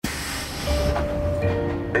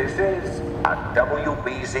a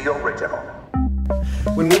WBZ original.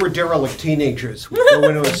 When we were derelict teenagers, we'd go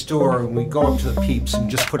into a store and we'd go up to the peeps and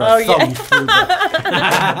just put our thumb through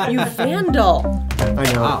the... You vandal.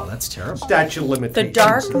 I know. Wow, that's terrible. Statute of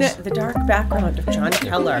limitations. The dark background of John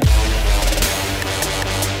Keller.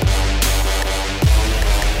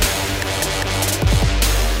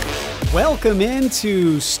 Welcome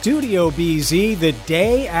into Studio BZ, the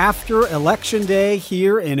day after Election Day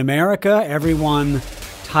here in America. Everyone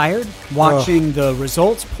tired watching the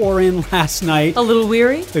results pour in last night. A little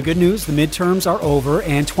weary? The good news, the midterms are over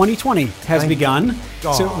and 2020 has begun.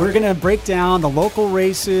 So we're going to break down the local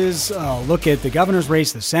races, look at the governor's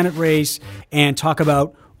race, the Senate race, and talk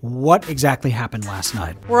about what exactly happened last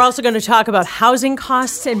night. We're also going to talk about housing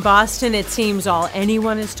costs in Boston. It seems all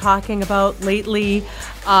anyone is talking about lately.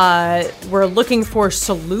 We're looking for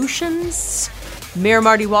solutions. Mayor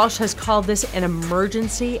Marty Walsh has called this an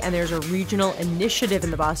emergency, and there's a regional initiative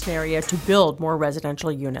in the Boston area to build more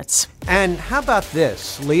residential units. And how about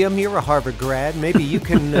this? Liam, you're a Harvard grad. Maybe you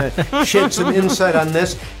can shed some insight on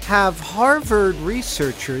this. Have Harvard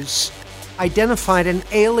researchers identified an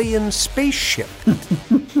alien spaceship?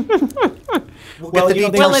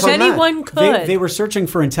 If anyone could. They were searching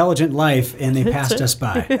for intelligent life, and they passed us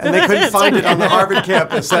by. And they couldn't find it on the Harvard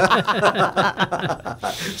campus.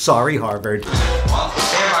 Sorry, Harvard.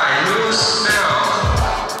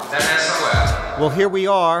 Well, here we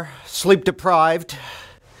are, sleep deprived.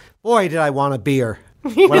 Boy, did I want a beer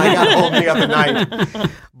when I got home the other night.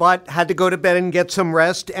 But had to go to bed and get some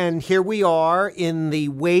rest, and here we are in the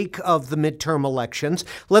wake of the midterm elections.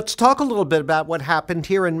 Let's talk a little bit about what happened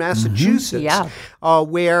here in Massachusetts,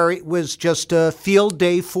 where it was just a field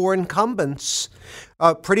day for incumbents,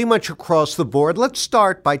 pretty much across the board. Let's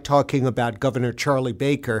start by talking about Governor Charlie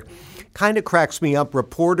Baker. Kind of cracks me up.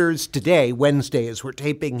 Reporters today, Wednesday, as we're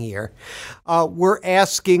taping here, were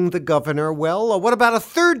asking the governor, well, what about a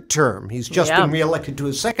third term? He's just been reelected to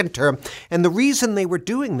a second term. And the reason they were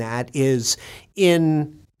doing that is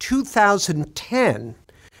in 2010,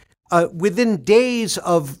 within days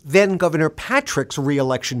of then Governor Patrick's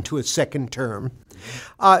reelection to a second term,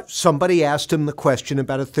 somebody asked him the question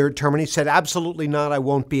about a third term, and he said, absolutely not, I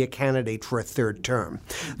won't be a candidate for a third term.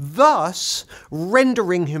 Thus,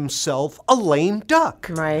 rendering himself a lame duck.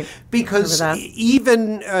 Right. Because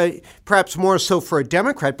even, perhaps more so for a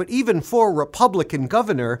Democrat, but even for a Republican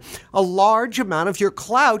governor, a large amount of your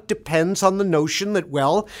clout depends on the notion that,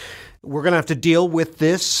 well, we're going to have to deal with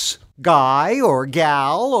this guy or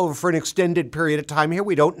gal over for an extended period of time here.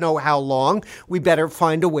 We don't know how long. We better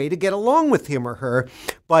find a way to get along with him or her.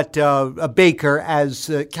 But Baker, as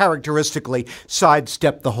characteristically,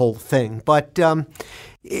 sidestepped the whole thing. But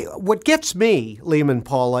what gets me, Liam and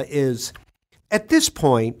Paula, is at this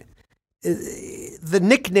point, the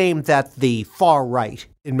nickname that the far right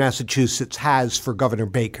in Massachusetts has for Governor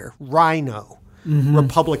Baker, Rhino,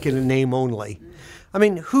 Republican in name only. I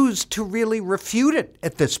mean, who's to really refute it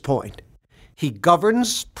at this point? He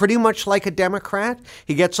governs pretty much like a Democrat.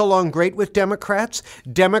 He gets along great with Democrats.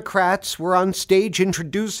 Democrats were on stage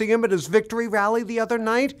introducing him at his victory rally the other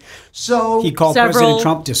night. So he called President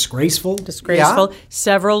Trump disgraceful. Disgraceful. Yeah.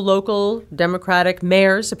 Several local Democratic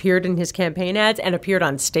mayors appeared in his campaign ads and appeared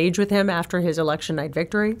on stage with him after his election night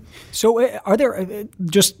victory. So are there,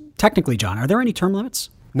 just technically, John, are there any term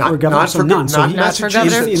limits? Not for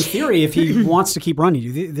governor. In theory, if he wants to keep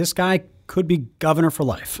running, this guy could be governor for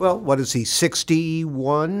life. Well, what is he,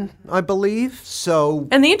 61, I believe? So,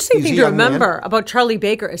 and the interesting thing to remember about Charlie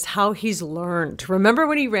Baker is how he's learned. Remember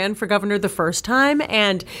when he ran for governor the first time?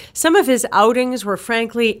 And some of his outings were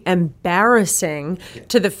frankly embarrassing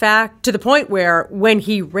to the point where when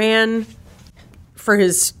he ran for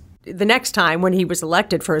the next time when he was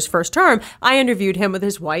elected for his first term, I interviewed him with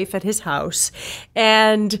his wife at his house.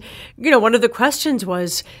 And, one of the questions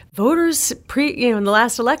was, voters in the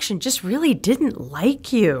last election just really didn't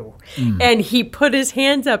like you. And he put his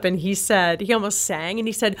hands up and he almost sang and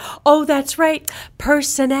he said, oh, that's right,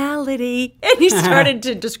 personality. And he started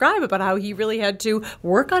to describe about how he really had to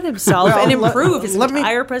work on himself and improve his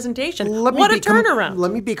entire presentation. What a turnaround.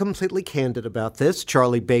 Let me be completely candid about this.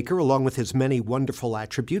 Charlie Baker, along with his many wonderful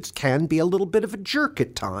attributes, can be a little bit of a jerk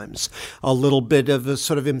at times, a little bit of a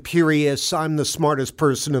sort of imperious, I'm the smartest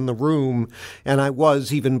person in the room, and I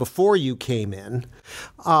was even before you came in.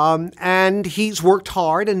 And he's worked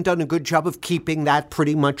hard and done a good job of keeping that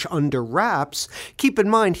pretty much under wraps. Keep in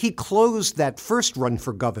mind, he closed that first run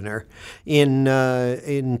for governor in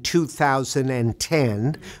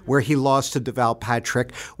 2010, where he lost to Deval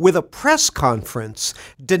Patrick, with a press conference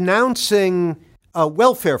denouncing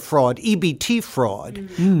welfare fraud, EBT fraud,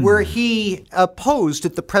 where he posed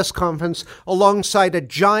at the press conference alongside a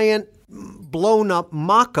giant blown up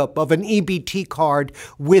mock-up of an EBT card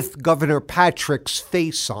with Governor Patrick's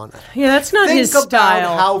face on it. Yeah, that's not his style. Think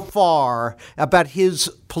about how far, about his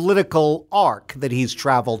political arc that he's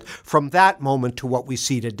traveled from that moment to what we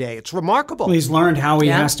see today. It's remarkable. Well, he's learned how he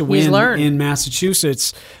has to win in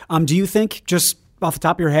Massachusetts. Do you think, just off the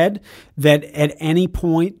top of your head, that at any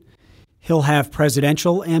point he'll have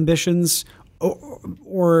presidential ambitions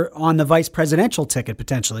or on the vice presidential ticket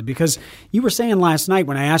potentially? Because you were saying last night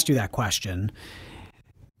when I asked you that question,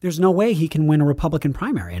 there's no way he can win a Republican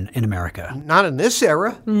primary in America. Not in this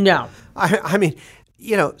era. No. I mean,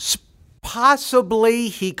 possibly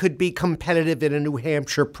he could be competitive in a New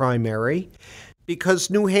Hampshire primary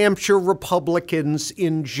because New Hampshire Republicans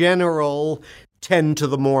in general tend to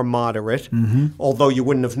the more moderate, although you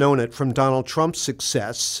wouldn't have known it from Donald Trump's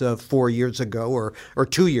success 4 years ago, or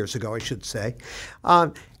 2 years ago, I should say.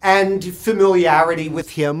 And familiarity with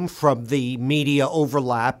him from the media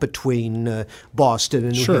overlap between Boston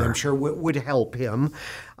and New Hampshire would help him.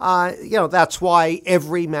 That's why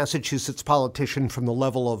every Massachusetts politician from the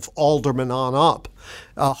level of alderman on up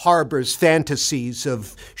harbors fantasies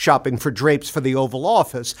of shopping for drapes for the Oval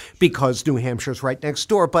Office because New Hampshire's right next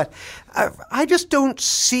door. But I just don't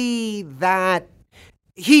see that.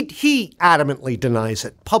 He adamantly denies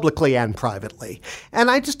it, publicly and privately.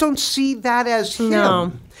 And I just don't see that as him.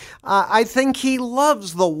 No. I think he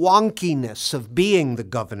loves the wonkiness of being the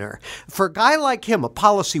governor. For a guy like him, a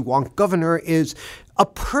policy wonk, governor is a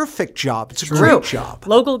perfect job. It's a great job.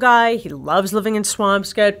 Local guy. He loves living in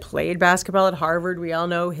Swampscott, played basketball at Harvard. We all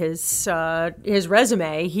know his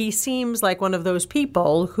resume. He seems like one of those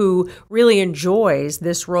people who really enjoys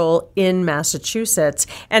this role in Massachusetts.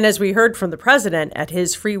 And as we heard from the president at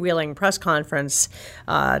his freewheeling press conference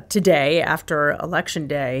today after Election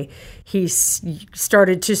Day, he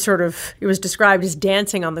started to it was described as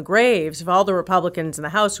dancing on the graves of all the Republicans in the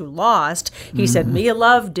House who lost. He said, Mia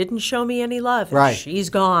Love didn't show me any love. Right. She's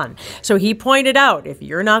gone. So he pointed out, if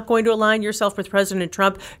you're not going to align yourself with President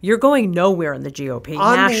Trump, you're going nowhere in the GOP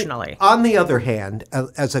nationally. On the other hand,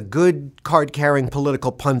 as a good card-carrying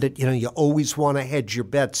political pundit, you always want to hedge your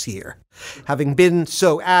bets here. Having been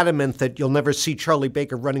so adamant that you'll never see Charlie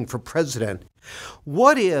Baker running for president,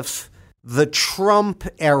 what if the Trump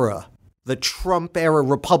era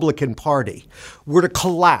Republican Party were to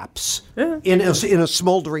collapse in a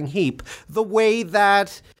smoldering heap the way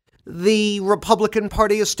that the Republican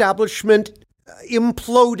Party establishment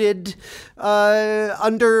imploded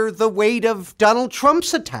under the weight of Donald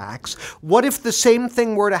Trump's attacks? What if the same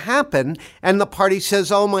thing were to happen and the party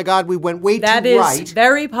says, oh my God, we went way too right? That is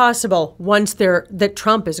very possible once that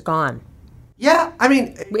Trump is gone. Yeah, I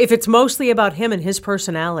mean, if it's mostly about him and his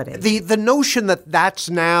personality. The notion that that's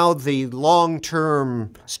now the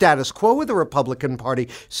long-term status quo of the Republican Party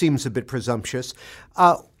seems a bit presumptuous.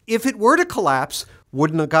 If it were to collapse,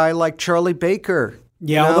 wouldn't a guy like Charlie Baker,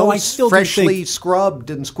 although I still freshly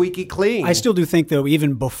scrubbed and squeaky clean? I still do think, though,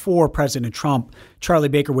 even before President Trump, Charlie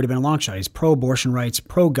Baker would have been a long shot. He's pro-abortion rights,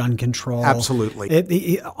 pro-gun control.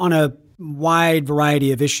 Absolutely. On a wide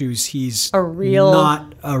variety of issues, he's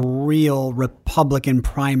not a real Republican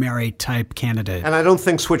primary type candidate. And I don't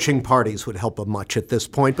think switching parties would help him much at this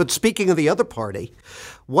point. But speaking of the other party,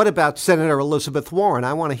 what about Senator Elizabeth Warren?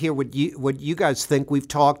 I want to hear what you guys think. We've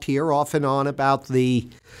talked here off and on about the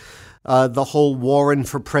whole Warren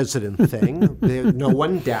for president thing. No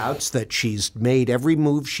one doubts that she's made every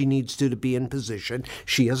move she needs to be in position.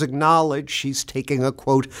 She has acknowledged she's taking a,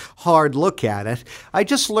 quote, hard look at it. I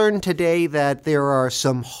just learned today that there are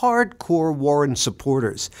some hardcore Warren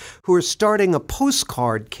supporters who are starting a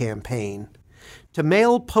postcard campaign to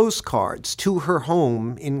mail postcards to her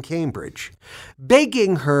home in Cambridge,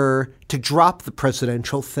 begging her to drop the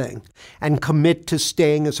presidential thing and commit to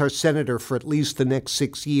staying as our senator for at least the next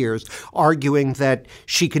 6 years, arguing that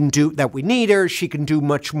that we need her, she can do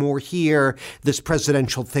much more here, this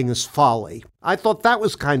presidential thing is folly. I thought that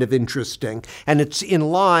was kind of interesting, and it's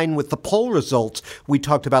in line with the poll results we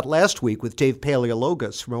talked about last week with Dave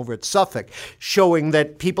Paleologus from over at Suffolk, showing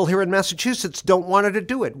that people here in Massachusetts don't want her to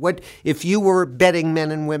do it. What if you were betting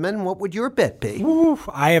men and women, what would your bet be? Ooh,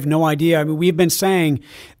 I have no idea. I mean, we've been saying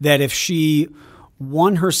that if she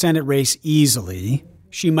won her Senate race easily,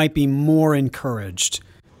 she might be more encouraged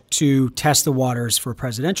to test the waters for a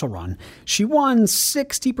presidential run. She won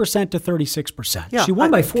 60% to 36%. Yeah, she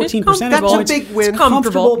won by 14 percentage points. That's a big win. It's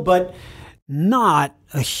comfortable, but not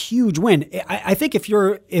a huge win. I think if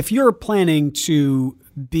you're planning to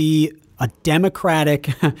be a Democratic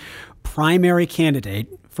primary candidate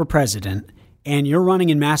for president and you're running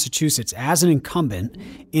in Massachusetts as an incumbent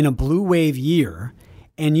in a blue wave year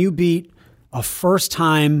and you beat a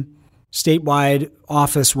first-time statewide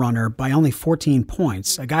office runner by only 14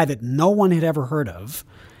 points, a guy that no one had ever heard of.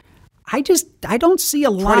 I don't see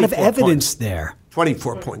a lot of evidence there.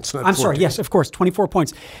 24 points, not I'm 14. sorry. Yes, of course, 24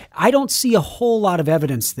 points. I don't see a whole lot of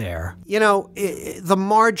evidence there. You know, the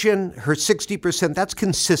margin, her 60%, that's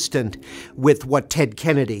consistent with what Ted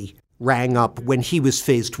Kennedy rang up when he was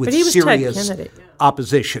faced with serious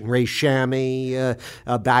opposition. Ray Shammy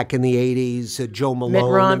back in the 80s, Joe Malone. Mitt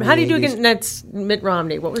Romney. How do you do 80s. against that's Mitt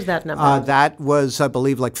Romney? What was that number? That was, I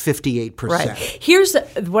believe, like 58%. Right. Here's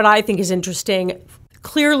what I think is interesting.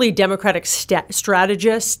 Clearly, Democratic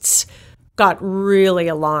strategists got really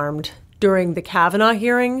alarmed during the Kavanaugh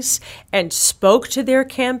hearings and spoke to their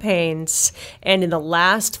campaigns. And in the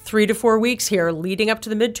last 3 to 4 weeks here, leading up to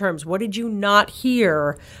the midterms, what did you not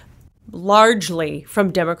hear largely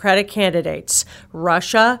from Democratic candidates?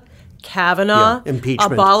 Russia, Kavanaugh,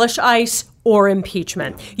 impeachment. Abolish ICE, or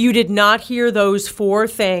impeachment. You did not hear those 4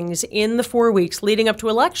 things in the 4 weeks leading up to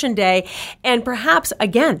Election Day. And perhaps,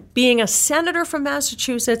 again, being a senator from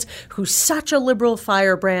Massachusetts who's such a liberal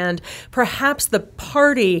firebrand, perhaps the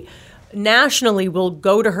party nationally will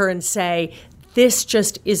go to her and say, this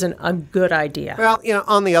just isn't a good idea. Well, you know,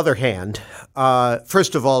 on the other hand,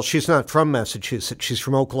 first of all, she's not from Massachusetts. She's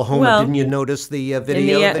from Oklahoma. Well, didn't you notice the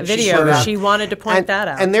video in the that video, she wanted to point that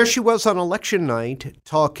out. And there she was on election night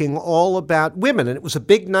talking all about women. And it was a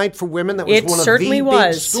big night for women. That was one of the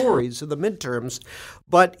big stories of the midterms.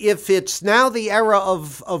 But if it's now the era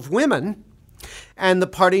of women and the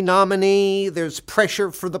party nominee, there's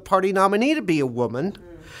pressure for the party nominee to be a woman,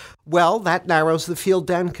 well, that narrows the field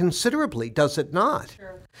down considerably, does it not?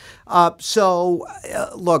 Sure.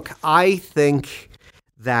 Look, I think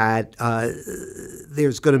that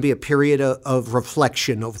there's going to be a period of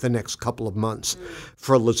reflection over the next couple of months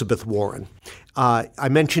for Elizabeth Warren. I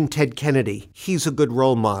mentioned Ted Kennedy. He's a good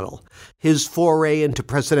role model. His foray into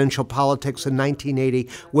presidential politics in 1980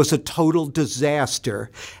 was a total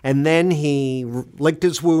disaster. And then he licked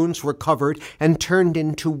his wounds, recovered, and turned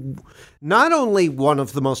into not only one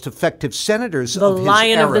of the most effective senators of his era, the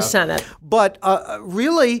Lion of the Senate, but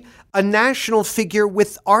really a national figure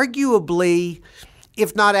with arguably,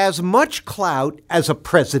 if not as much clout as a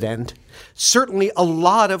president, certainly a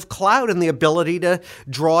lot of clout and the ability to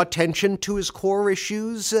draw attention to his core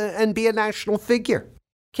issues and be a national figure.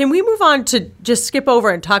 Can we move on to just skip over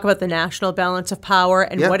and talk about the national balance of power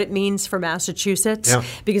and what it means for Massachusetts? Yeah.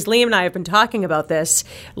 Because Liam and I have been talking about this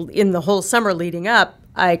in the whole summer leading up.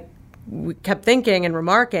 We kept thinking and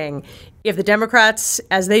remarking, if the Democrats,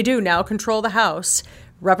 as they do now, control the House,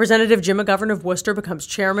 Representative Jim McGovern of Worcester becomes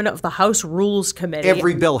chairman of the House Rules Committee.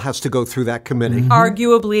 Every bill has to go through that committee.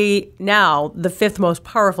 Arguably now the 5th most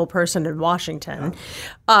powerful person in Washington.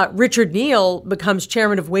 Richard Neal becomes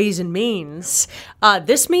chairman of Ways and Means.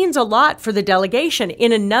 This means a lot for the delegation.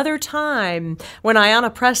 In another time, when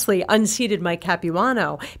Ayanna Pressley unseated Mike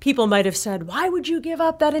Capuano, people might have said, why would you give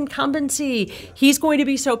up that incumbency? He's going to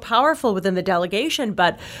be so powerful within the delegation,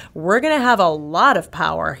 but we're going to have a lot of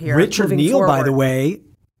power here. Richard Neal, forward. By the way,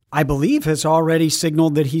 I believe has already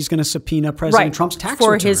signaled that he's going to subpoena President Trump's tax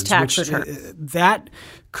returns. For his tax return. That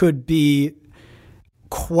could be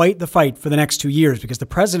quite the fight for the next 2 years because the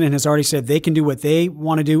president has already said they can do what they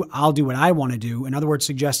want to do. I'll do what I want to do. In other words,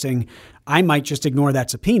 suggesting I might just ignore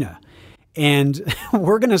that subpoena. And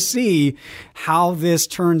we're going to see how this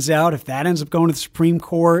turns out. If that ends up going to the Supreme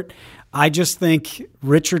Court, I just think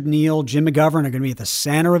Richard Neal, Jim McGovern are going to be at the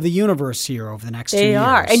center of the universe here over the next 2 years. They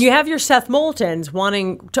are. And you have your Seth Moultons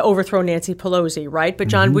wanting to overthrow Nancy Pelosi, right? But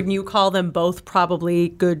John, wouldn't you call them both probably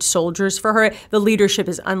good soldiers for her? The leadership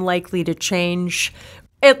is unlikely to change,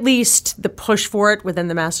 at least the push for it within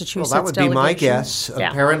the Massachusetts delegation. Well, that would be my guess.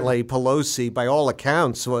 Yeah. Apparently, Pelosi, by all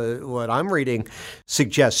accounts, what I'm reading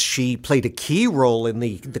suggests she played a key role in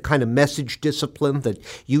the kind of message discipline that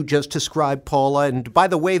you just described, Paula. And by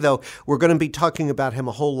the way, though, we're going to be talking about him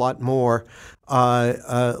a whole lot more.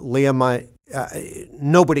 Liam,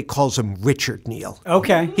 nobody calls him Richard Neal.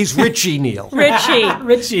 Okay. He's Richie Neal.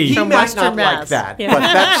 Richie. He might not like that, but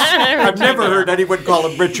I've never heard anyone call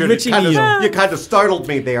him Richard. You kind of startled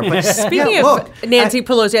me there. But speaking of Nancy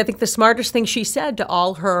Pelosi, I think the smartest thing she said to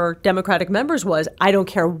all her Democratic members was, I don't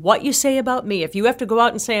care what you say about me. If you have to go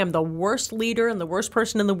out and say I'm the worst leader and the worst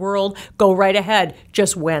person in the world, go right ahead.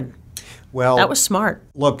 Just win. Well, that was smart.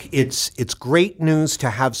 Look, it's great news to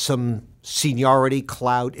have some seniority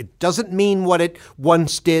clout. It doesn't mean what it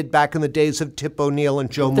once did back in the days of Tip O'Neill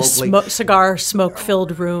and Joe Moakley. Cigar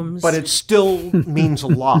smoke-filled rooms. But it still means a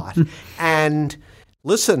lot. And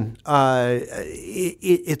listen,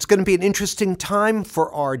 it's going to be an interesting time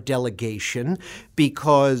for our delegation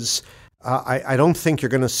because I don't think you're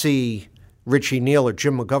going to see Richie Neal or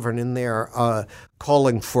Jim McGovern in there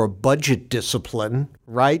calling for budget discipline,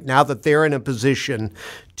 right? Now that they're in a position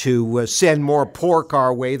to send more pork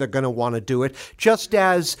our way, they're going to want to do it. Just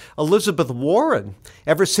as Elizabeth Warren,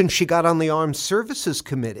 ever since she got on the Armed Services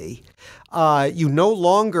Committee, you no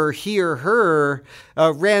longer hear her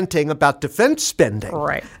ranting about defense spending.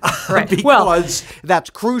 Right. Because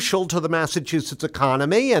that's crucial to the Massachusetts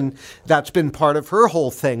economy, and that's been part of her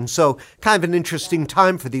whole thing. So kind of an interesting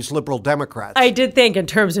time for these liberal Democrats. I did think in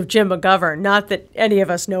terms of Jim McGovern, not that any of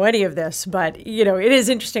us know any of this, but, it is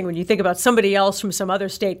interesting when you think about somebody else from some other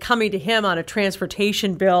state coming to him on a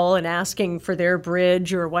transportation bill and asking for their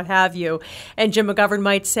bridge or what have you. And Jim McGovern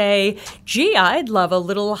might say, gee, I'd love a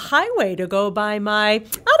little highway to go by my,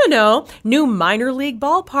 new minor league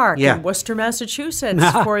ballpark in Worcester, Massachusetts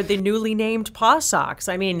for the newly named Paw Sox.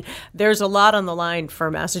 I mean, there's a lot on the line for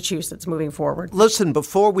Massachusetts moving forward. Listen,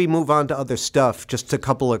 before we move on to other stuff, just a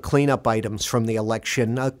couple of cleanup items from the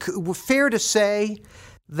election. Fair to say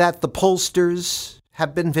that the pollsters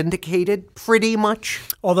have been vindicated pretty much?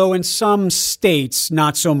 Although in some states,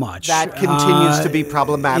 not so much. That continues to be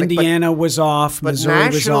problematic. Indiana was off, Missouri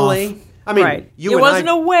was off. I mean, right. It wasn't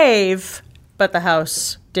a wave, but the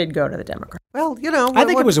House did go to the Democrats. Well, I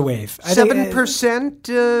think it was a wave. 7%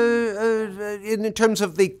 in terms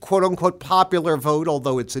of the quote-unquote popular vote,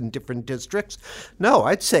 although it's in different districts. No,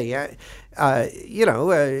 I'd say,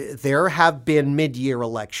 there have been mid-year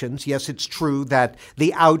elections. Yes, it's true that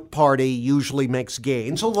the out party usually makes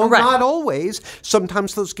gains, although not always.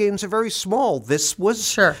 Sometimes those gains are very small. This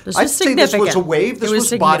was, I'd say this was a wave. This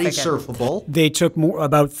was body surfable. They took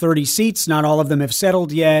about 30 seats. Not all of them have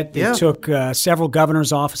settled yet. They took several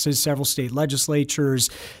governor's offices, several state legislatures.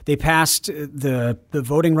 They passed the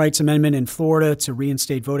voting rights amendment in Florida to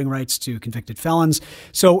reinstate voting rights to convicted felons.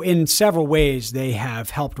 So in several ways, they have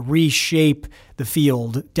helped reshape the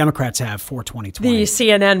field. Democrats have for 2020. The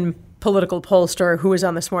CNN political pollster who was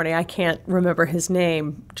on this morning, I can't remember his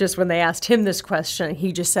name, just when they asked him this question,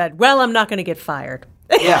 he just said, well, I'm not going to get fired.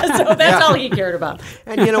 Yeah. So that's all he cared about.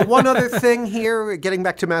 And, one other thing here, getting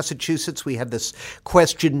back to Massachusetts, we had this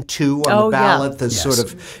question 2 on the ballot, sort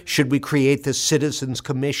of, should we create this Citizens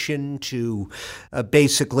Commission to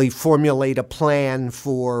basically formulate a plan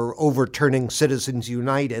for overturning Citizens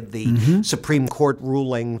United, the Supreme Court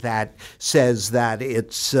ruling that says that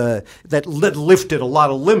it's that lifted a lot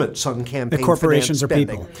of limits on campaign the corporations finance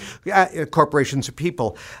are spending. people. Corporations are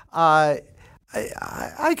people. I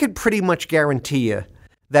could pretty much guarantee you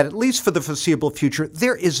that at least for the foreseeable future,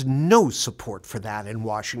 there is no support for that in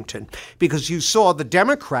Washington, because you saw the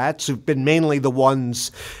Democrats, who've been mainly the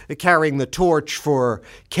ones carrying the torch for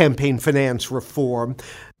campaign finance reform,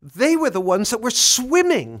 they were the ones that were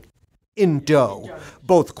swimming in dough,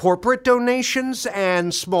 both corporate donations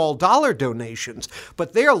and small dollar donations.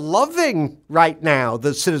 But they're loving right now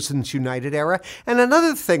the Citizens United era. And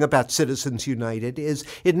another thing about Citizens United is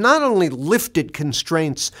it not only lifted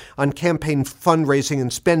constraints on campaign fundraising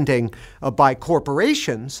and spending by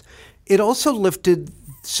corporations, it also lifted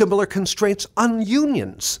similar constraints on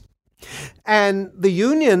unions. And the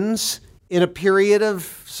unions, in a period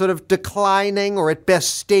of sort of declining or at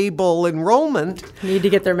best stable enrollment, need to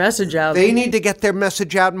get their message out. They need to get their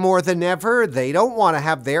message out more than ever. They don't want to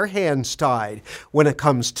have their hands tied when it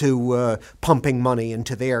comes to pumping money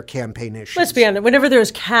into their campaign issues. Let's be honest. Whenever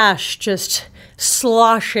there's cash just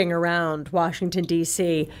sloshing around Washington,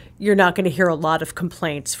 D.C., you're not going to hear a lot of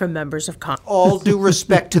complaints from members of Congress. All due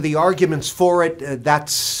respect to the arguments for it,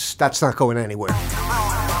 that's not going anywhere.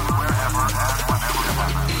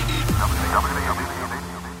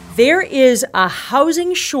 There is a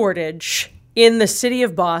housing shortage in the city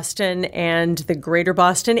of Boston and the greater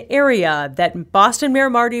Boston area that Boston Mayor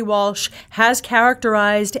Marty Walsh has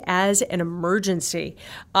characterized as an emergency.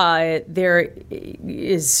 There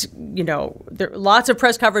is, lots of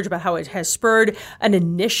press coverage about how it has spurred an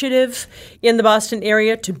initiative in the Boston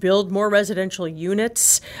area to build more residential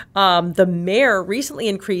units. The mayor recently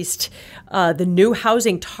increased the new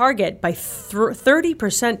housing target by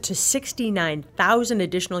 30% to 69,000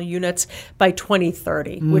 additional units by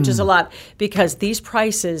 2030, which is a lot, because these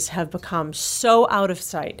prices have become so out of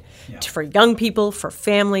sight for young people, for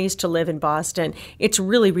families to live in Boston. It's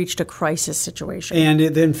really reached a crisis situation. And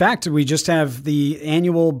in fact, we just have the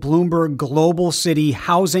annual Bloomberg Global City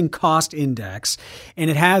Housing Cost Index, and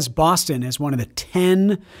it has Boston as one of the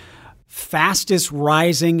 10 fastest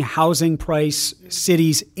rising housing price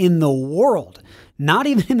cities in the world. Not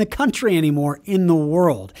even in the country anymore, in the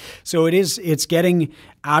world. So it's getting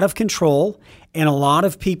out of control, and a lot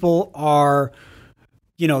of people are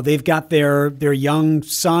they've got their young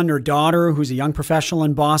son or daughter who's a young professional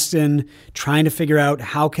in Boston trying to figure out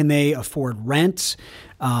how can they afford rent.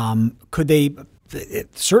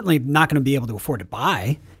 Certainly not going to be able to afford to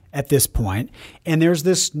buy at this point. And there's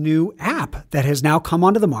this new app that has now come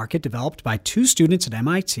onto the market, developed by 2 students at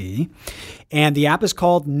MIT. And the app is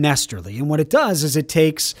called Nesterly. And what it does is it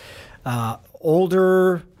takes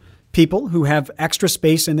older people who have extra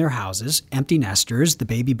space in their houses, empty nesters, the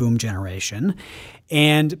baby boom generation,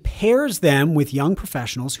 and pairs them with young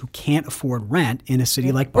professionals who can't afford rent in a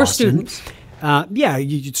city like Boston. Or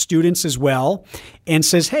students. Students as well, and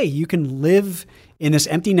says, hey, you can live in this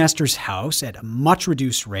empty nester's house at a much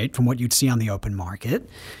reduced rate from what you'd see on the open market.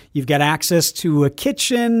 You've got access to a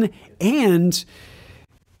kitchen, and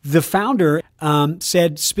the founder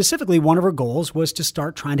said specifically one of her goals was to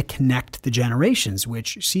start trying to connect the generations,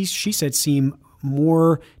 which she said seem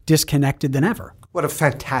more disconnected than ever. What a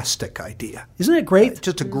fantastic idea. Isn't it great?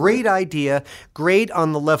 Just a great idea. Great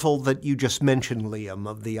on the level that you just mentioned, Liam,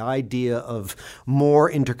 of the idea of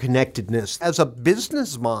more interconnectedness. As a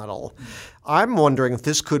business model, I'm wondering if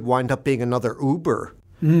this could wind up being another Uber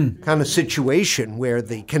kind of situation where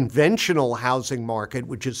the conventional housing market,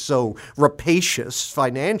 which is so rapacious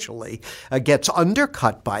financially, gets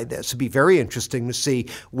undercut by this. It'd be very interesting to see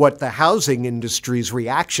what the housing industry's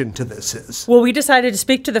reaction to this is. Well, we decided to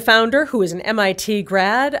speak to the founder, who is an MIT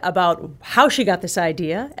grad, about how she got this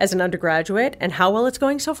idea as an undergraduate and how well it's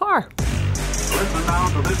going so far. Listen now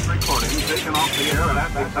to this recording taken off the air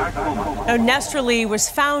at the exact moment. Now, Nesterly was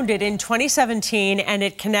founded in 2017, and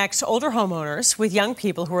it connects older homeowners with young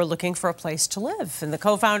people who are looking for a place to live. And the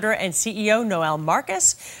co-founder and CEO, Noelle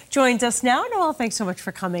Marcus, joins us now. Noelle, thanks so much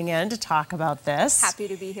for coming in to talk about this. Happy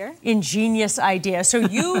to be here. Ingenious idea. So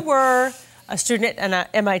you were a student at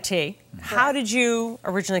MIT. How did you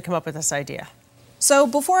originally come up with this idea? So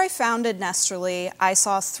before I founded Nesterly, I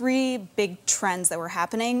saw 3 big trends that were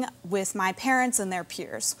happening with my parents and their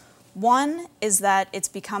peers. One is that it's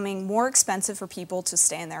becoming more expensive for people to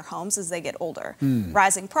stay in their homes as they get older.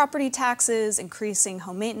 Rising property taxes, increasing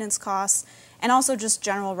home maintenance costs, and also just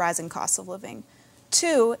general rising costs of living.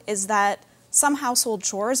 2 is that some household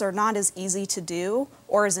chores are not as easy to do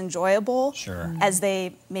or as enjoyable as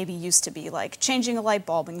they maybe used to be, like changing a light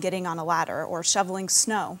bulb and getting on a ladder or shoveling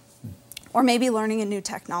snow, or maybe learning a new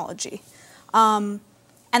technology. And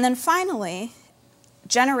then finally,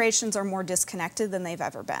 generations are more disconnected than they've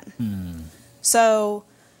ever been. So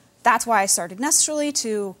that's why I started Nesterly,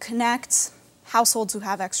 to connect households who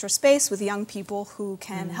have extra space with young people who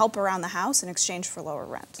can help around the house in exchange for lower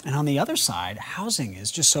rent. And on the other side, housing is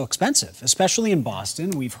just so expensive, especially in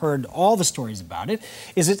Boston. We've heard all the stories about it.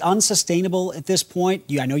 Is it unsustainable at this point?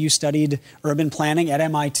 I know you studied urban planning at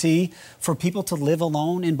MIT. For people to live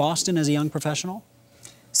alone in Boston as a young professional?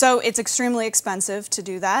 So it's extremely expensive to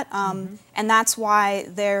do that. And that's why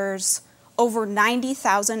there's over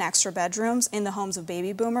 90,000 extra bedrooms in the homes of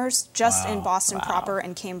baby boomers just in Boston proper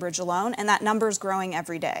and Cambridge alone, and that number is growing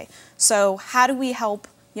every day. So how do we help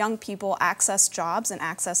young people access jobs and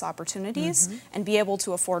access opportunities and be able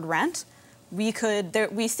to afford rent? We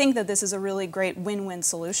think that this is a really great win-win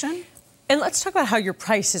solution. And let's talk about how your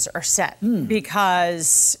prices are set,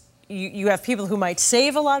 because you have people who might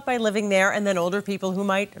save a lot by living there, and then older people who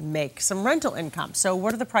might make some rental income. So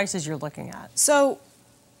what are the prices you're looking at? So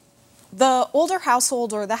the older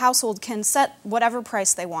household or the household can set whatever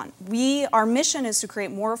price they want. Our mission is to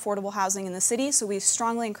create more affordable housing in the city, so we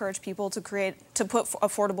strongly encourage people to put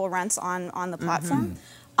affordable rents on the platform.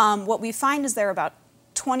 What we find is they're about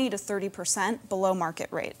 20 to 30% below market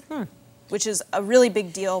rate, which is a really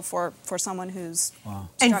big deal for someone who's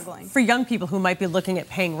struggling. And for young people who might be looking at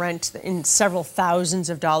paying rent in several thousands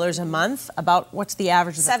of dollars a month, about what's the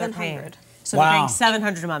average that they're paying? $700. So they're paying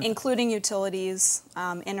 $700 a month. Including utilities,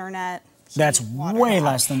 internet. That's water. way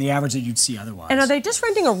less than the average that you'd see otherwise. And are they just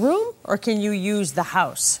renting a room, or can you use the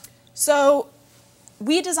house? So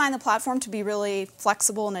we designed the platform to be really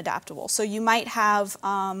flexible and adaptable. So you might have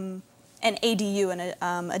an ADU,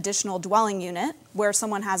 an additional dwelling unit, where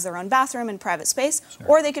someone has their own bathroom and private space,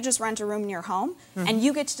 or they could just rent a room in your home, and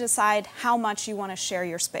you get to decide how much you want to share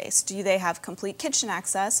your space. Do they have complete kitchen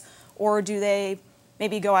access, or do they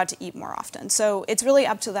maybe go out to eat more often? So it's really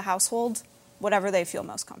up to the household, whatever they feel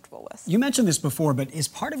most comfortable with. You mentioned this before, but is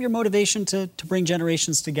part of your motivation to bring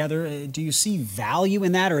generations together? Do you see value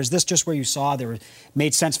in that, or is this just where you saw there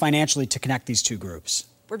made sense financially to connect these two groups?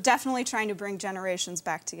 We're definitely trying to bring generations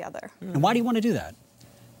back together. And why do you want to do that?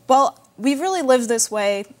 Well, we've really lived this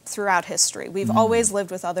way throughout history. We've always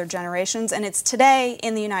lived with other generations, and it's today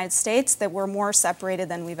in the United States that we're more separated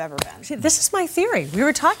than we've ever been. See, this is my theory. We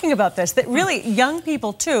were talking about this, that really young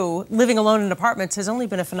people, too, living alone in apartments has only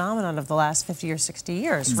been a phenomenon of the last 50 or 60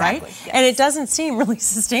 years, right? Yes. And it doesn't seem really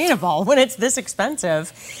sustainable when it's this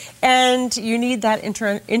expensive. And you need that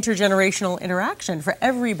intergenerational interaction for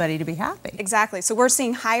everybody to be happy. Exactly. So we're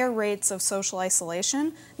seeing higher rates of social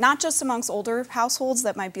isolation, not just amongst older households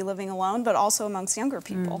that might be living alone, but also amongst younger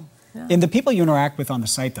people. Yeah. And the people you interact with on the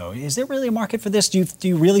site, though, is there really a market for this? Do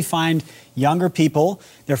you really find younger people,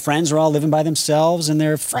 their friends are all living by themselves in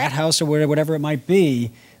their frat house or whatever it might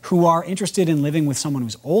be, who are interested in living with someone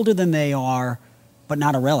who's older than they are, but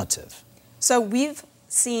not a relative? So we've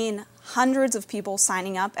seen hundreds of people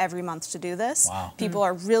signing up every month to do this. Wow. People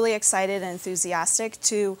are really excited and enthusiastic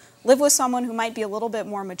to live with someone who might be a little bit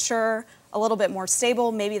more mature, a little bit more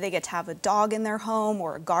stable. Maybe they get to have a dog in their home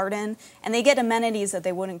or a garden, and they get amenities that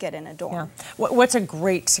they wouldn't get in a dorm. Yeah. What's a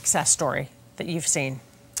great success story that you've seen?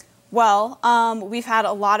 Well, we've had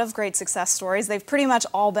a lot of great success stories. They've pretty much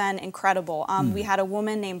all been incredible. We had a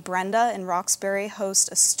woman named Brenda in Roxbury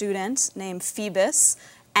host a student named Phoebus,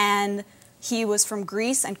 and he was from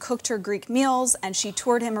Greece and cooked her Greek meals, and she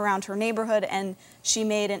toured him around her neighborhood, and she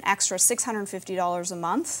made an extra $650 a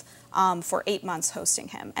month for 8 months hosting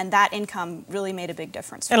him. And that income really made a big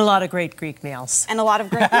difference for And a her. lot of great Greek meals. And a lot of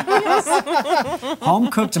great meals.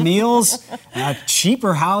 Home-cooked meals,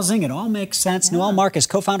 cheaper housing, it all makes sense. Noelle Marcus,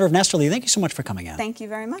 co-founder of Nestle, thank you so much for coming in. Thank you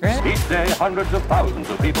very much. Each day, hundreds of thousands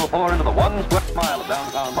of people pour into the 1 square mile of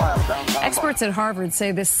downtown. Experts at Harvard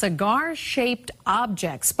say this cigar-shaped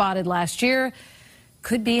object spotted last year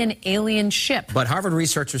could be an alien ship. But Harvard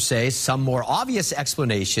researchers say some more obvious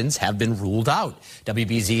explanations have been ruled out.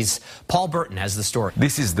 WBZ's Paul Burton has the story.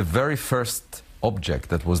 This is the very first object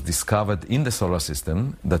that was discovered in the solar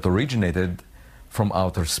system that originated from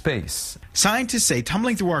outer space. Scientists say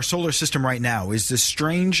tumbling through our solar system right now is this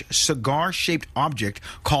strange cigar-shaped object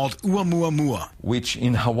called Oumuamua, which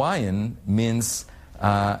in Hawaiian means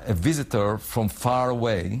a visitor from far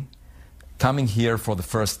away coming here for the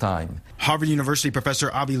first time. Harvard University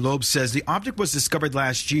professor Avi Loeb says the object was discovered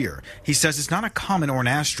last year. He says it's not a comet or an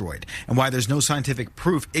asteroid, and while there's no scientific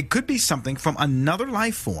proof, it could be something from another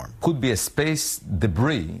life form. Could be a space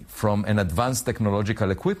debris from an advanced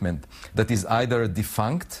technological equipment that is either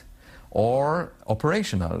defunct or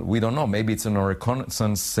operational. We don't know. Maybe it's a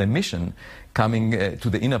reconnaissance mission coming to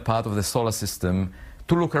the inner part of the solar system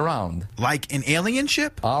to look around. Like an alien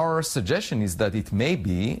ship? Our suggestion is that it may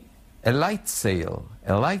be a light sail.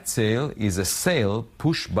 A light sail is a sail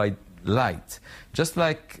pushed by light, just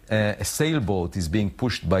like a sailboat is being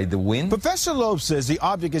pushed by the wind. Professor Loeb says the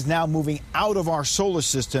object is now moving out of our solar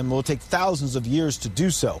system. It will take thousands of years to do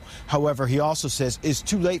so. However, he also says it's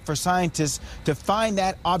too late for scientists to find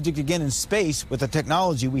that object again in space with the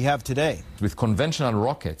technology we have today. With conventional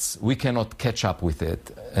rockets, we cannot catch up with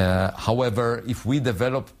it. However, if we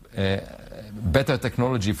develop better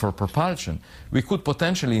technology for propulsion, we could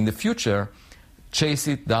potentially in the future chase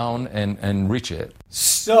it down and reach it.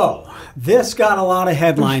 So, this got a lot of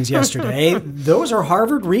headlines yesterday. Those are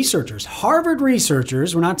Harvard researchers. Harvard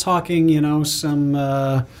researchers, we're not talking,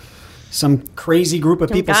 some crazy group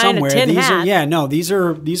of people somewhere.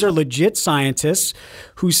 These are legit scientists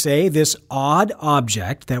who say this odd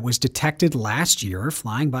object that was detected last year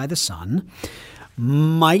flying by the sun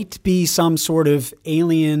might be some sort of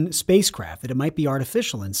alien spacecraft, that it might be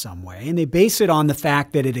artificial in some way. And they base it on the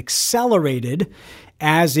fact that it accelerated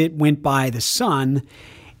as it went by the sun.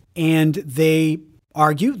 And they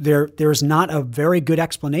argue there's not a very good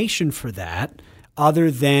explanation for that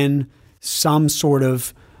other than some sort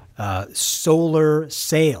of solar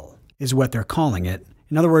sail is what they're calling it.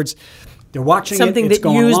 In other words, they're watching something it's that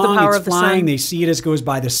going used along, the power it's of the flying, sun. They see it as it goes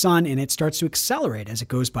by the sun, and it starts to accelerate as it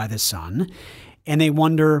goes by the sun. And they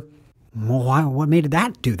wonder, well, what made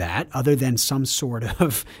that do that other than some sort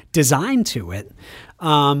of design to it?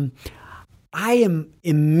 I am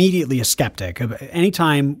immediately a skeptic of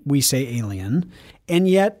anytime we say alien, and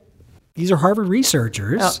yet these are Harvard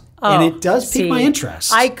researchers, and it does pique my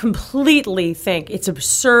interest. I completely think it's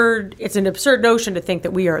absurd. It's an absurd notion to think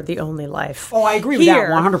that we are the only life. I agree with that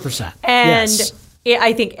 100%. And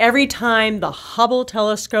I think every time the Hubble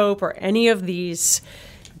telescope or any of these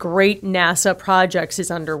great NASA projects is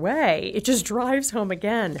underway, it just drives home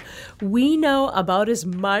again. We know about as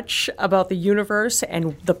much about the universe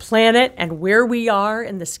and the planet and where we are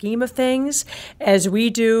in the scheme of things as we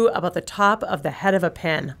do about the top of the head of a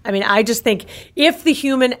pin. I mean, I just think if the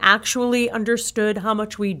human actually understood how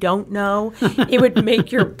much we don't know, it would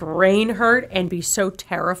make your brain hurt and be so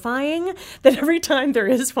terrifying that every time there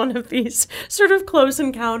is one of these sort of close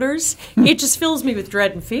encounters, it just fills me with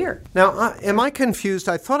dread and fear. Now, am I confused?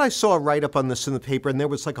 I thought I saw a write-up on this in the paper, and there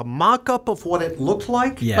was like a mock-up of what it looked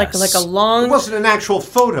like. Yes. Like a long... It wasn't an actual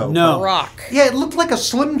photo. No. Rock. Yeah, it looked like a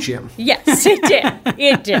Slim Jim. Yes, it did.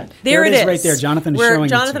 It did. There it is. Right there. Jonathan is showing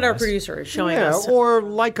Jonathan, it to our us. producer, is showing Yeah, us. or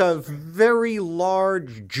like a very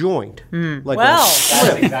large joint. Like Well, a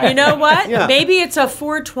slip. you know what? Yeah. Maybe it's a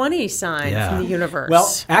 420 sign from the universe. Well,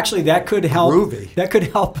 actually, that could help. Groovy. That could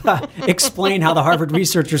help explain how the Harvard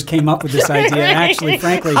researchers came up with this idea. Actually,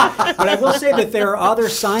 frankly, but I will say that there are other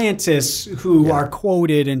scientists who are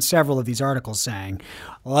quoted in several of these articles saying,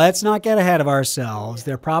 let's not get ahead of ourselves.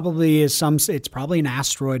 There probably is it's probably an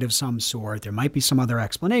asteroid of some sort. There might be some other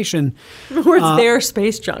explanation. or it's their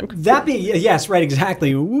space junk. Yes, right,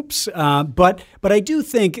 exactly. Oops. But I do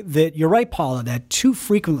think that you're right, Paula, that too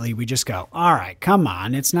frequently we just go, all right, come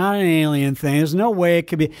on, it's not an alien thing. There's no way it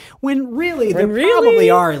could be. When really, there probably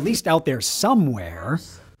are, at least out there somewhere,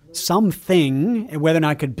 something, whether or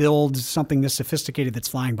not it could build something this sophisticated that's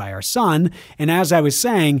flying by our sun. And as I was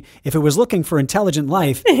saying, if it was looking for intelligent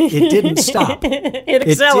life, it didn't stop. It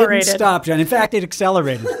accelerated. It didn't stop, John. In fact, it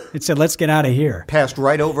accelerated. It said, let's get out of here. Passed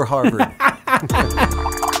right over Harvard. Our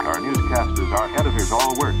newscasters, our editors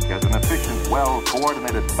all work as an efficient,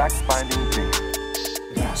 well-coordinated, fact-finding team.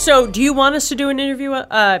 So, do you want us to do an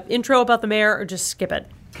intro about the mayor, or just skip it?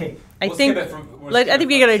 Okay. I think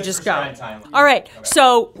we gotta just go. All right.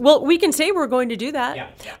 So, we can say we're going to do that. Yeah.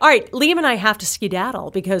 All right. Liam and I have to skedaddle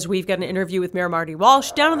because we've got an interview with Mayor Marty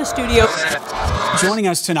Walsh down in the studio. Joining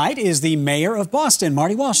us tonight is the mayor of Boston,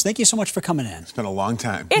 Marty Walsh. Thank you so much for coming in. It's been a long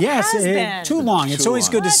time. It has been. Too long. It's always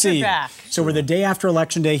good to see you. Back. So we're the day after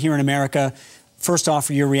Election Day here in America. First off,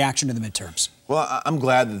 your reaction to the midterms. Well, I'm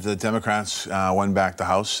glad that the Democrats won back the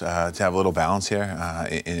House to have a little balance here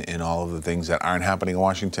in all of the things that aren't happening in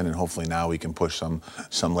Washington, and hopefully now we can push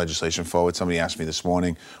some legislation forward. Somebody asked me this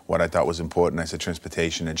morning what I thought was important. I said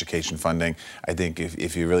transportation, education funding. I think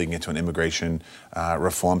if you really can get to an immigration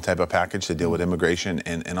reform type of package to deal with immigration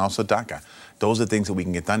and also DACA, those are things that we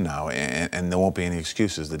can get done now, and there won't be any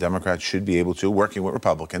excuses. The Democrats should be able to, working with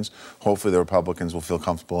Republicans, hopefully the Republicans will feel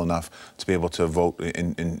comfortable enough to be able to vote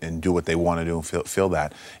and do what they want to do and feel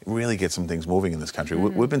that. Really get some things moving in this country.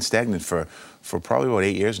 We've been stagnant for probably about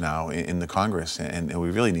 8 years now in the Congress, and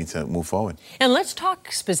we really need to move forward. And let's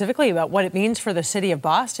talk specifically about what it means for the city of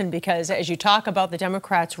Boston, because as you talk about the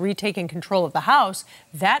Democrats retaking control of the House,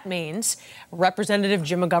 that means Representative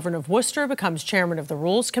Jim McGovern of Worcester becomes chairman of the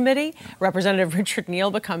Rules Committee. Representative Richard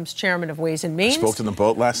Neal becomes chairman of Ways and Means. I spoke to them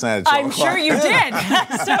both last night at 12 I'm o'clock. sure you did.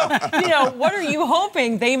 So, what are you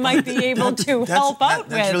hoping they might be able to help out with?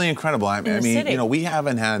 That's really incredible. I mean, city? We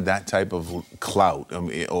haven't had that type of clout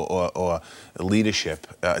or leadership,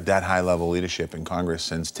 that high-level leadership in Congress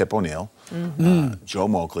since Tip O'Neill, Joe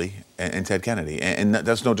Moakley, and Ted Kennedy. And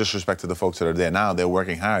that's no disrespect to the folks that are there now. They're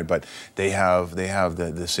working hard, but they have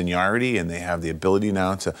the seniority and they have the ability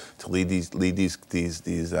now to lead these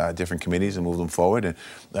different committees and move them forward. And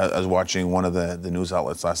I was watching one of the news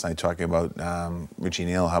outlets last night talking about Richie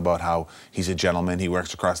Neal, about how he's a gentleman. He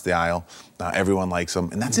works across the aisle. Everyone likes him.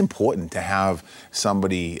 And that's important to have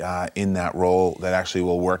somebody in that role that actually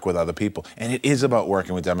will work with other people. And it is about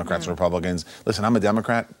working with Democrats and Republicans. Listen, I'm a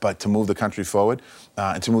Democrat, but to move the country forward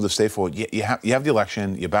and to move the state forward, you have the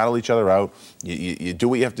election, you battle each other out, you do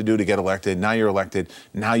what you have to do to get elected. Now you're elected.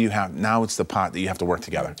 Now it's the part that you have to work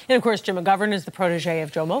together. And of course, Jim McGovern is the protege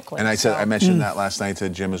of Joe Moakley. And I mentioned that last night to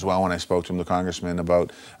Jim as well when I spoke to him, the congressman,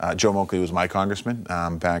 about Joe Moakley was my congressman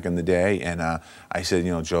back in the day, and I said,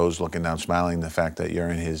 Joe's looking down, smiling the fact that you're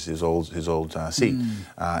in his old seat,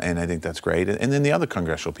 and I think that's great. And then the other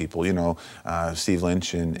congressional people, Steve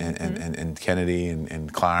Lynch and Kennedy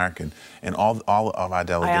and Clark and all of our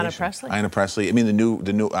delegation. Ayanna Pressley. I mean the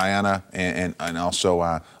new Ayanna and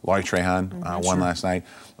also Laurie Trahan won last night.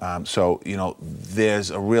 So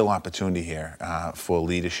there's a real opportunity here for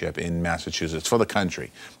leadership in Massachusetts, for the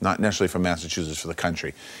country, not necessarily for Massachusetts, for the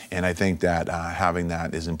country. And I think that having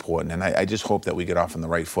that is important. And I just hope that we get off on the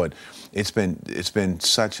right foot. It's been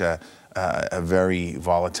such a very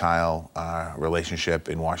volatile relationship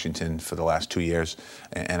in Washington for the last 2 years,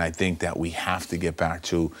 and I think that we have to get back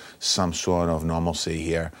to some sort of normalcy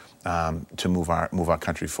here. to move our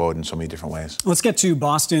country forward in so many different ways. Let's get to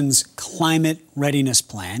Boston's climate readiness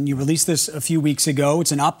plan. You released this a few weeks ago.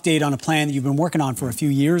 It's an update on a plan that you've been working on for a few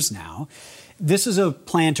years now. This is a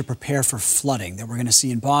plan to prepare for flooding that we're going to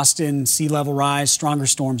see in Boston, sea level rise, stronger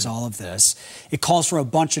storms, all of this. It calls for a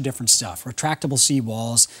bunch of different stuff, retractable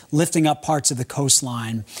seawalls, lifting up parts of the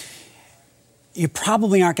coastline. You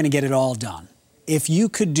probably aren't going to get it all done. If you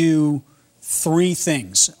could do 3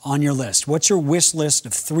 things on your list, what's your wish list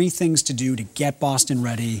of 3 things to do to get Boston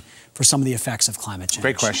ready for some of the effects of climate change?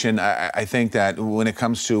 Great question. I think that when it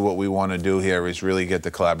comes to what we want to do here is really get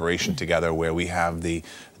the collaboration together where we have the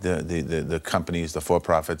companies, the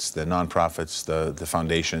for-profits, the nonprofits, the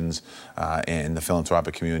foundations, and the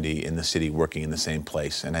philanthropic community in the city working in the same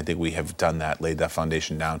place. And I think we have done that, laid that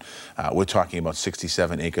foundation down. We're talking about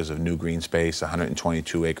 67 acres of new green space,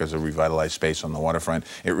 122 acres of revitalized space on the waterfront.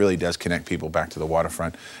 It really does connect people back to the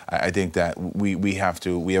waterfront. I think that we have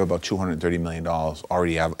about $230 million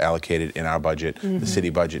already allocated in our budget, the city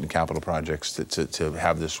budget and capital projects to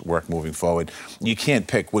have this work moving forward. You can't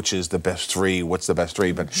pick which is the best 3, what's the best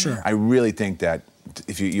 3, but sure. I really think that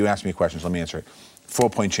if you ask me questions, let me answer it.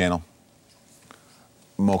 4-Point Channel,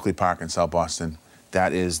 Moakley Park in South Boston,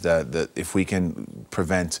 that is if we can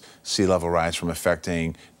prevent sea level rise from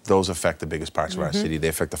affecting, those affect the biggest parts of our city. They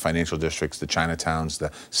affect the financial districts, the Chinatowns,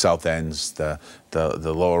 the South Ends, the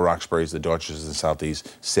Lower Roxbury's, the Dorchesters, and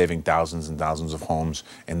Southeast, saving thousands and thousands of homes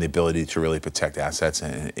and the ability to really protect assets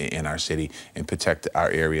in our city and protect our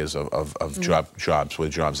areas of jobs, where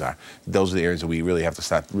jobs are. Those are the areas that we really have to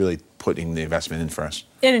start really putting the investment in first.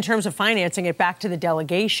 And in terms of financing it back to the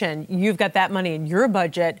delegation, you've got that money in your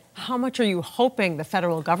budget. How much are you hoping the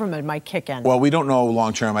federal government might kick in? Well, we don't know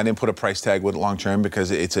long term. I didn't put a price tag with it long term because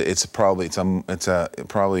it's probably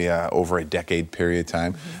over a decade period of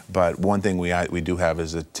time. But one thing we do have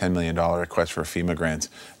is a $10 million request for a FEMA grant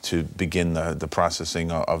to begin the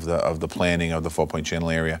processing of the planning of the 4-Point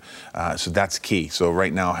Channel area. So that's key. So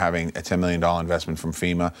right now, having a $10 million investment from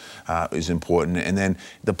FEMA is important. And then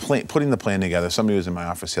putting the plan together. Somebody was in my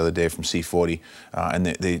office the other day from C40, and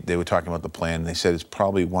they were talking about the plan. They said it's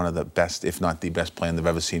probably one of the best, if not the best plan they've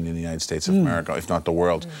ever seen in the United States of America, if not the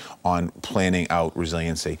world, on planning out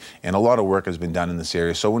resiliency. And a lot of work has been done in this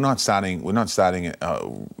area. So we're not starting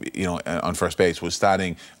on first base. We're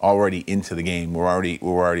starting already into the game. We're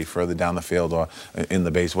already further down the field or in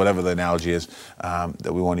the base, whatever the analogy is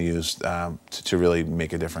that we want to use to really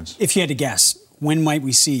make a difference. If you had to guess, when might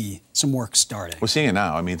we see some work starting? We're seeing it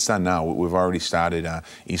now. I mean, it's done now. We've already started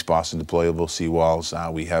East Boston deployable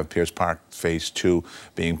seawalls. We have Pierce Park Phase 2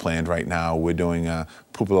 being planned right now. We're doing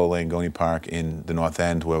Pupilo Langoni Park in the North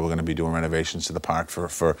End, where we're going to be doing renovations to the park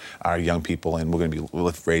for our young people, and we're going to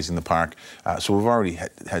be raising the park. So we've already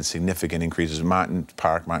had significant increases. Martin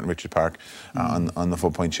Richard Park on the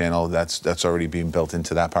 4-Point Channel, that's already being built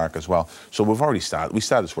into that park as well. So we've already started. We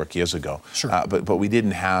started this work years ago, sure. But we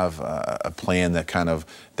didn't have a plan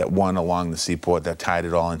that won along the seaport that tied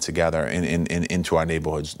it all in together into our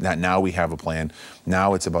neighborhoods. Now we have a plan.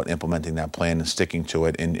 Now it's about implementing that plan and sticking to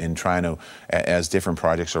it and trying to, as different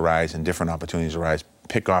projects arise and different opportunities arise,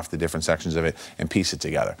 pick off the different sections of it and piece it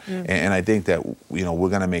together. And I think that we're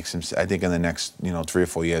going to make some. I think in the next 3 or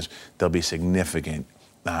 4 years there'll be significant.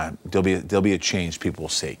 There'll be a change people will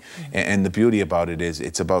see, and the beauty about it is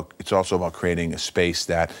it's also about creating a space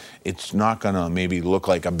that it's not going to maybe look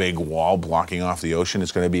like a big wall blocking off the ocean.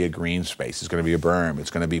 It's going to be a green space. It's going to be a berm.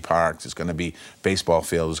 It's going to be parks. It's going to be baseball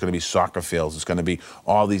fields. It's going to be soccer fields. It's going to be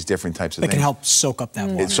all these different types of things. That can help soak up that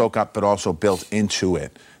water. It's soak up, but also built into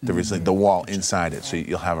it. There is the wall inside it, so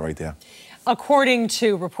you'll have it right there. According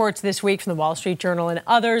to reports this week from the Wall Street Journal and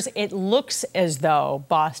others, it looks as though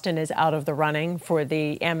Boston is out of the running for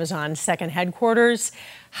the Amazon second headquarters.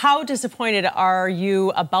 How disappointed are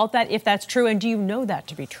you about that, if that's true, and do you know that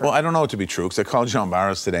to be true? Well, I don't know it to be true, because I called John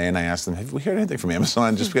Barrows today and I asked him, have we heard anything from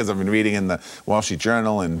Amazon? Just because I've been reading in the Wall Street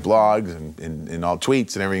Journal and blogs and all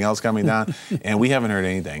tweets and everything else coming down, and we haven't heard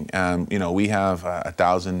anything. We have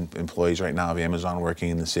 1,000 employees right now of Amazon working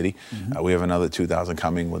in the city. We have another 2,000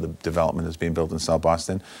 coming with the development that's being built in South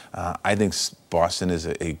Boston. I think Boston is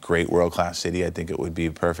a great world-class city. I think it would be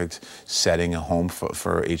a perfect setting, a home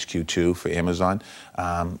for HQ2, for Amazon.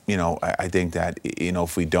 I think that,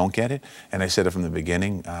 if we don't get it, and I said it from the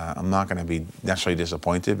beginning, I'm not going to be necessarily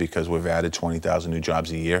disappointed, because we've added 20,000 new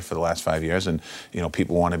jobs a year for the last 5 years, and,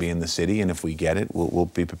 people want to be in the city, and if we get it, we'll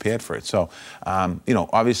be prepared for it. So,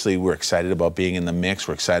 obviously we're excited about being in the mix.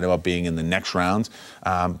 We're excited about being in the next round,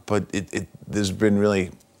 but there's been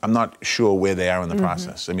really I'm not sure where they are in the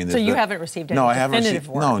process. I mean, So you haven't received any no, I haven't definitive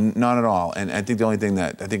received, word? No, not at all. And I think the only thing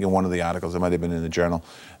that, I think in one of the articles, it might have been in the Journal,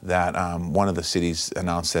 that one of the cities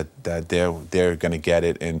announced that they're going to get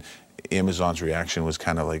it, and Amazon's reaction was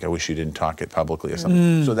kind of like, I wish you didn't talk it publicly or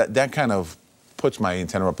something. So that kind of puts my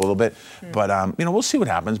antenna up a little bit. But, we'll see what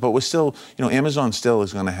happens. But we're still, Amazon still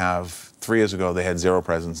is going to have, 3 years ago, they had 0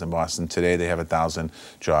 presence in Boston. Today, they have 1,000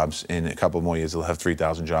 jobs. In a couple more years, they'll have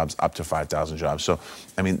 3,000 jobs, up to 5,000 jobs. So,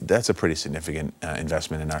 that's a pretty significant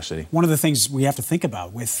investment in our city. One of the things we have to think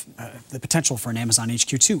about with the potential for an Amazon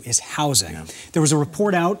HQ2 is housing. Yeah. There was a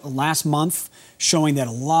report out last month showing that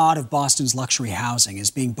a lot of Boston's luxury housing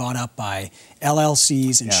is being bought up by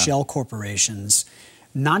LLCs and shell corporations,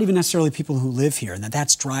 not even necessarily people who live here, and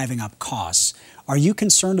that's driving up costs. Are you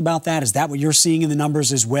concerned about that? Is that what you're seeing in the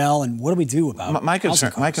numbers as well? And what do we do about my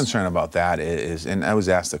concern about that is, and I was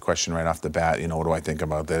asked the question right off the bat, what do I think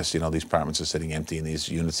about this? These apartments are sitting empty and these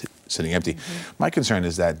units sitting empty. My concern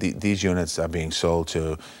is that these units are being sold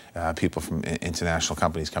to people from international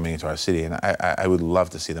companies coming into our city, and I would love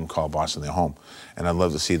to see them call Boston their home, and I'd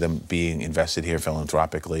love to see them being invested here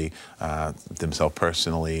philanthropically, themselves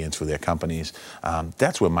personally, and through their companies.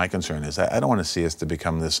 That's where my concern is. I don't want to see us to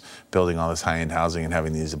become this building all this high-end housing and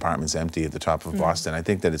having these apartments empty at the top of Boston. I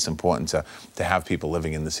think that it's important to have people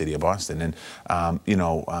living in the city of Boston, and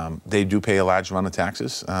they do pay a large amount of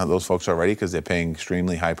taxes. Those folks already, because they're paying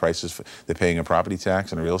extremely high prices. They're paying a property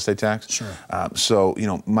tax and a real estate tax. Sure. So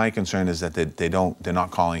my concern is that they're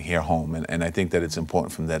not calling here home, and I think that it's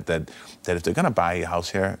important from that if they're going to buy a house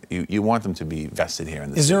here, you want them to be vested here in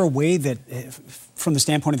the city. Is there a way that, from the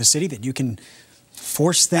standpoint of the city, that you can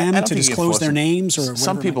force them to disclose their names? Or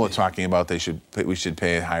some people are talking about we should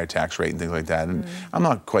pay a higher tax rate and things like that, and I'm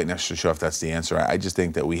not quite necessarily sure if that's the answer. I just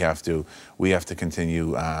think that we have to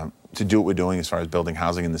continue to do what we're doing as far as building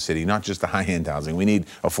housing in the city, not just the high-end housing. We need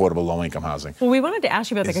affordable, low-income housing. Well, we wanted to ask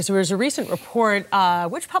you about that because there was a recent report,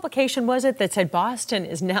 which publication was it, that said Boston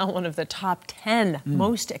is now one of the top 10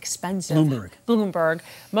 most expensive, Bloomberg,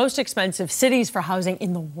 most expensive cities for housing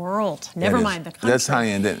in the world. Never mind the country. That's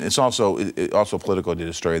high-end. It's also Politico did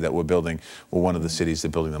a story that we're one of the cities that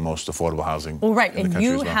are building the most affordable housing. Well, right, in the and country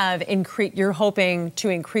you as well. have you're hoping to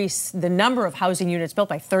increase the number of housing units built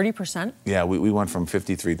by 30%? Yeah, we went from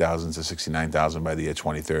 53,000 to 69,000 by the year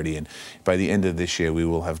 2030, and by the end of this year, we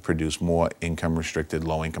will have produced more income-restricted,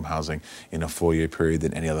 low-income housing in a 4-year period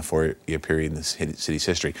than any other 4-year period in the city's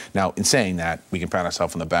history. Now, in saying that, we can pat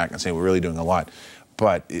ourselves on the back and say we're really doing a lot,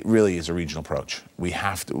 but it really is a regional approach. We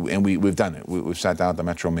have to, and we've done it. We've sat down with the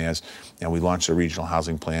Metro Mayors, and we launched a regional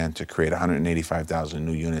housing plan to create 185,000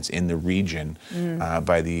 new units in the region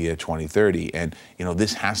by the year 2030. And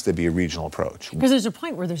this has to be a regional approach. Because there's a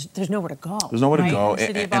point where there's nowhere to go. There's nowhere to go,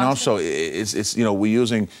 and also it's we're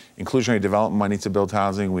using inclusionary development money to build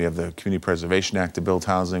housing. We have the Community Preservation Act to build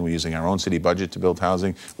housing. We're using our own city budget to build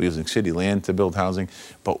housing. We're using city land to build housing.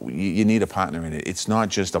 But you need a partner in it. It's not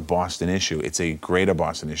just a Boston issue. It's a greater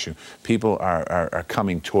Boston issue. People are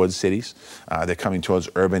coming towards cities. They're coming towards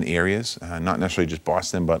urban areas, not necessarily just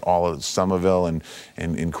Boston, but all of Somerville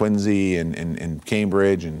and Quincy and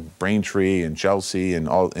Cambridge and Braintree and Chelsea and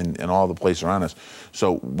all the places around us.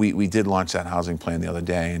 So we did launch that housing plan the other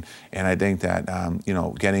day, and I think that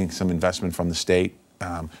getting some investment from the state.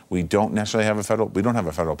 We don't necessarily have a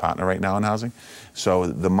federal partner right now in housing. So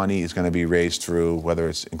the money is going to be raised through whether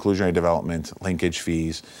it's inclusionary development, linkage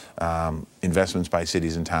fees, investments by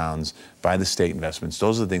cities and towns, by the state investments.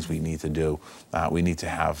 Those are the things we need to do. We need to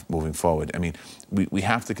have moving forward. I mean, we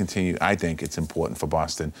have to continue. I think it's important for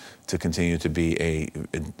Boston to continue to be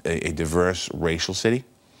a diverse racial city,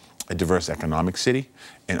 a diverse economic city,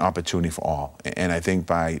 and opportunity for all. And I think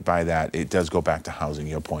by that, it does go back to housing,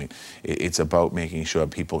 your point. It's about making sure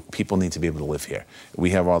people need to be able to live here.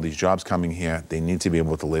 We have all these jobs coming here. They need to be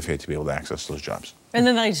able to live here to be able to access those jobs. And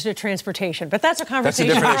then leads to transportation. But that's a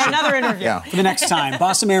conversation for another interview. Yeah. For the next time.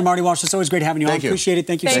 Boston Mayor Marty Walsh, it's always great having you on. Appreciate it.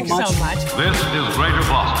 Thank you so much. This is Greater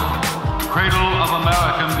Boston, cradle of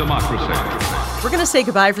American democracy. We're going to say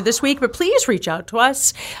goodbye for this week, but please reach out to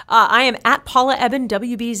us. I am at Paula Ebben,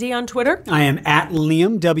 WBZ on Twitter. I am at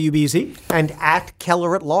Liam, WBZ. And at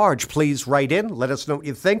Keller at Large. Please write in. Let us know what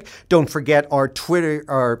you think. Don't forget our Twitter,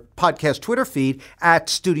 our podcast Twitter feed at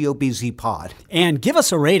Studio BZ Pod. And give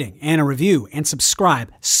us a rating and a review and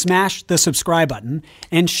subscribe. Smash the subscribe button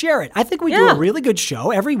and share it. I think we do a really good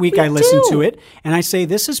show. Every week I listen to it and I say,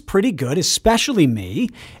 this is pretty good, especially me,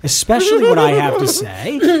 especially what I have to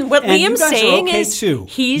say. What and Liam's saying is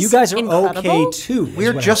he's you guys are incredible. okay too.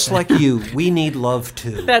 We're just like you. We need love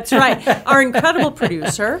too. That's right. Our incredible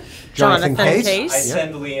producer, Jonathan Case. I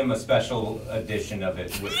send Liam a special edition of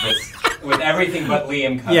it with everything but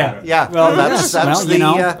Liam cut out. Yeah. Well, that's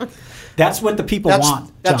that's what the people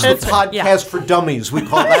want. That's John. the podcast for dummies. We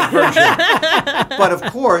call that version. But of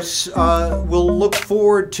course, we'll look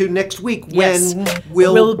forward to next week when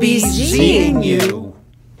we'll be seeing you.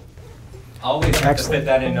 Always have to fit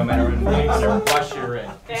that in no matter what. Rush you're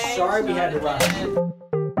in. Sorry we had to rush.